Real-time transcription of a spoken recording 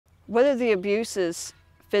Whether the abuse is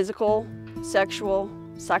physical, sexual,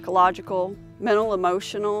 psychological, mental,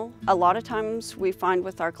 emotional, a lot of times we find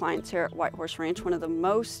with our clients here at White Horse Ranch, one of the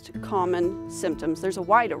most common symptoms, there's a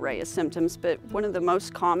wide array of symptoms, but one of the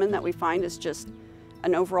most common that we find is just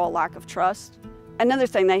an overall lack of trust. Another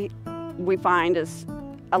thing we find is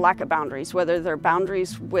a lack of boundaries, whether they're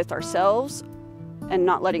boundaries with ourselves and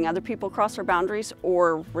not letting other people cross our boundaries,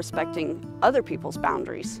 or respecting other people's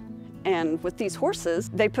boundaries. And with these horses,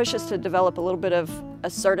 they push us to develop a little bit of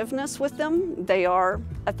assertiveness with them. They are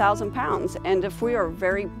 1,000 pounds, and if we are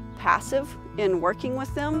very passive in working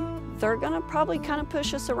with them, they're gonna probably kind of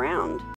push us around.